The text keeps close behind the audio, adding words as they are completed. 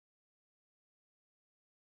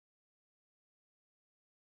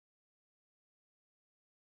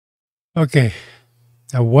Okay,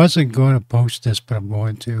 I wasn't going to post this, but I'm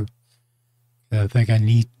going to. I think I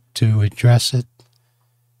need to address it.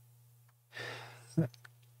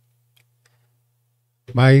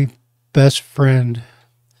 My best friend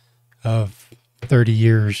of 30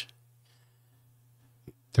 years,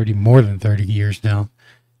 30 more than 30 years now,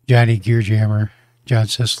 Johnny Gearjammer, John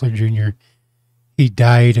Sisler Jr., he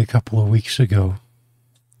died a couple of weeks ago.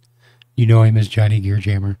 You know him as Johnny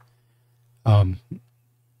Gearjammer. Um,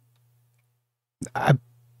 I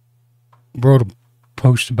wrote a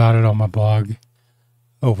post about it on my blog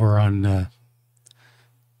over on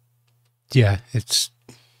yeah, it's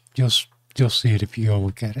you'll you'll see it if you go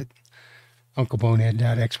look at it.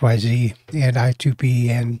 UncleBonehead.xyz and I2P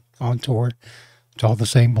and on tour. It's all the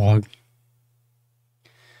same blog.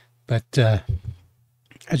 But I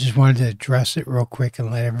just wanted to address it real quick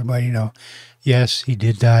and let everybody know. Yes, he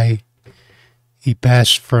did die. He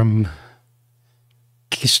passed from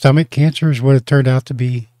stomach cancer, is what it turned out to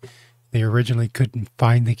be. They originally couldn't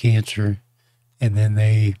find the cancer, and then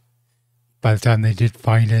by the time they did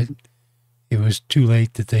find it, it was too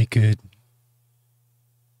late that they could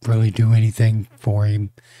really do anything for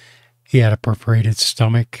him. He had a perforated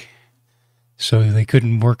stomach, so they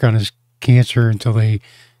couldn't work on his cancer until they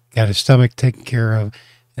got his stomach taken care of,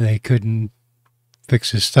 and they couldn't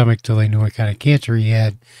fix his stomach till they knew what kind of cancer he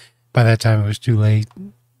had. By that time, it was too late,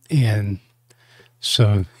 and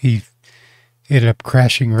so he ended up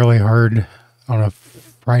crashing really hard on a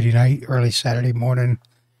Friday night, early Saturday morning.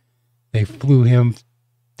 They flew him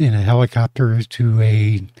in a helicopter to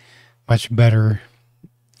a much better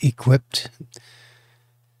equipped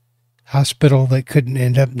hospital that couldn't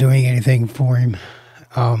end up doing anything for him.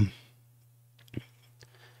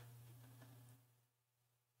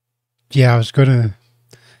 Yeah, I was going to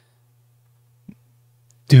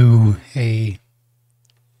do a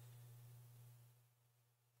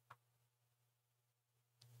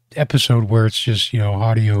episode where it's just,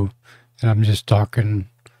 audio, and I'm just talking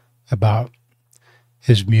about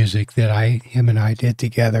his music that him and I did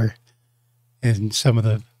together, and some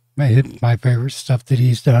of my favorite stuff that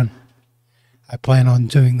he's done. I plan on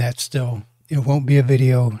doing that still. It won't be a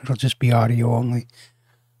video; it'll just be audio only.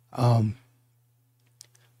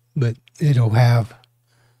 But it'll have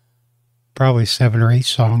probably 7 or 8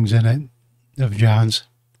 songs in it of John's,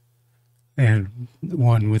 and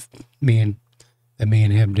one with me and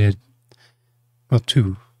him did. Well,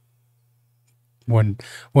 2. One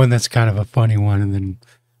that's kind of a funny one, and then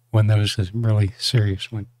one that was a really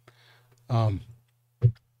serious one.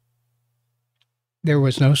 There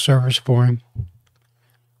was no service for him.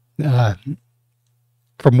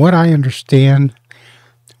 From what I understand,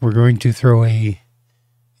 we're going to throw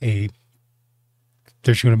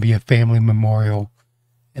there's going to be a family memorial,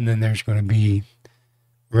 and then we're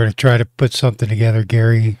going to try to put something together.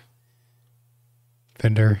 Gary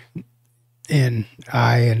Fender and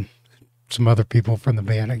I and some other people from the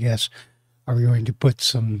band, I guess, are going to put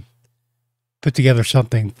together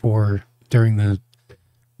something for during the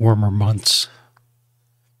warmer months,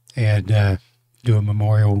 and do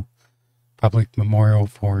a public memorial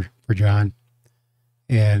for John.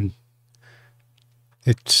 And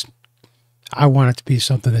I want it to be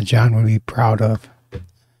something that John would be proud of,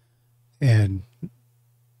 and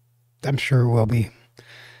I'm sure it will be.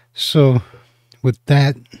 So with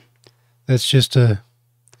that, that's just a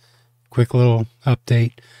quick little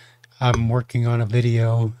update. I'm working on a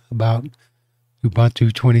video about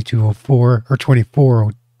Ubuntu 2204 or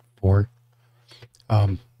 2404.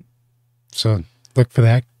 So look for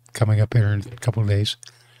that coming up here in a couple of days.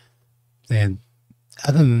 And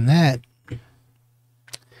other than that,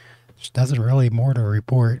 there's nothing really more to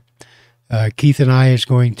report. Keith and I is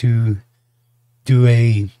going to do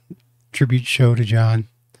a tribute show to John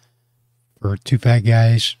for Two Fat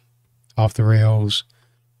Guys, Off the Rails,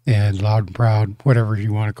 and Loud and Proud, whatever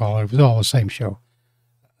you want to call it. It was all the same show.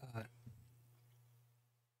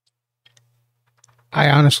 I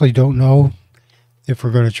honestly don't know if we're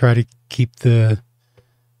going to try to keep it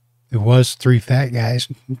was 3 fat guys,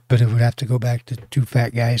 but it would have to go back to 2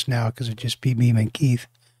 fat guys now because it'd just be me and Keith.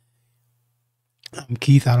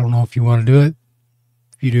 Keith, I don't know if you want to do it.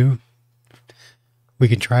 If you do, we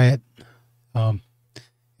can try it.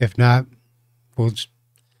 If not, we'll just,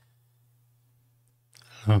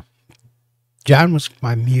 John was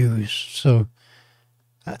my muse, so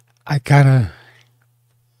I kind of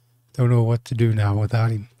don't know what to do now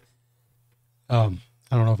without him. I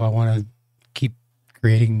don't know if I want to keep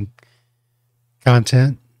creating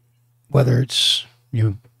content, whether it's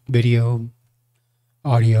video,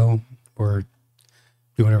 audio, or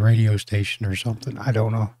doing a radio station or something. I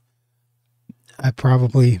don't know.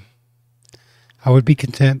 I would be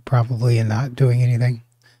content probably in not doing anything.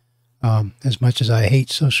 As much as I hate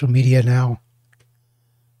social media now,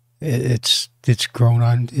 it's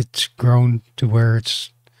grown to where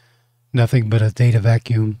it's nothing but a data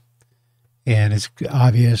vacuum, and it's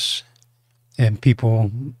obvious, and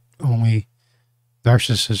people only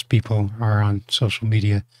narcissist people are on social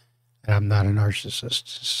media, and I'm not a narcissist,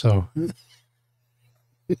 so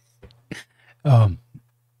um,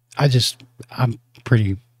 I'm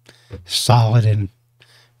pretty solid in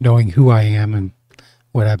knowing who I am and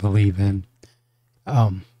what I believe in.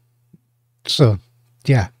 Um, so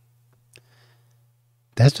yeah,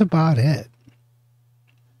 that's about it.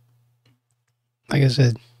 Like I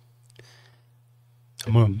said,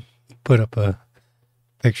 I'm gonna put up a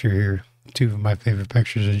picture here. Two of my favorite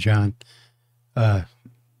pictures of John. Uh,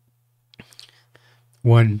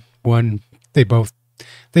 one, they both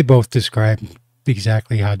describe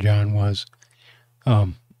exactly how John was.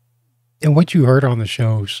 Um, and what you heard on the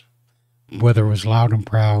shows, whether it was Loud and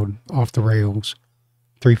Proud, Off the Rails,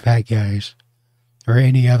 Three Fat Guys, or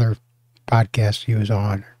any other podcast he was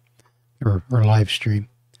on, or live stream,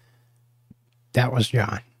 that was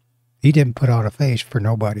John. He didn't put out a face for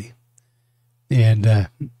nobody. And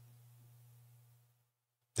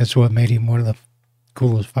that's what made him one of the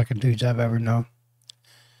coolest fucking dudes I've ever known.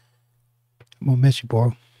 I'm gonna miss you,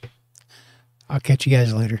 bro. I'll catch you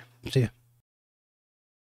guys later. See ya.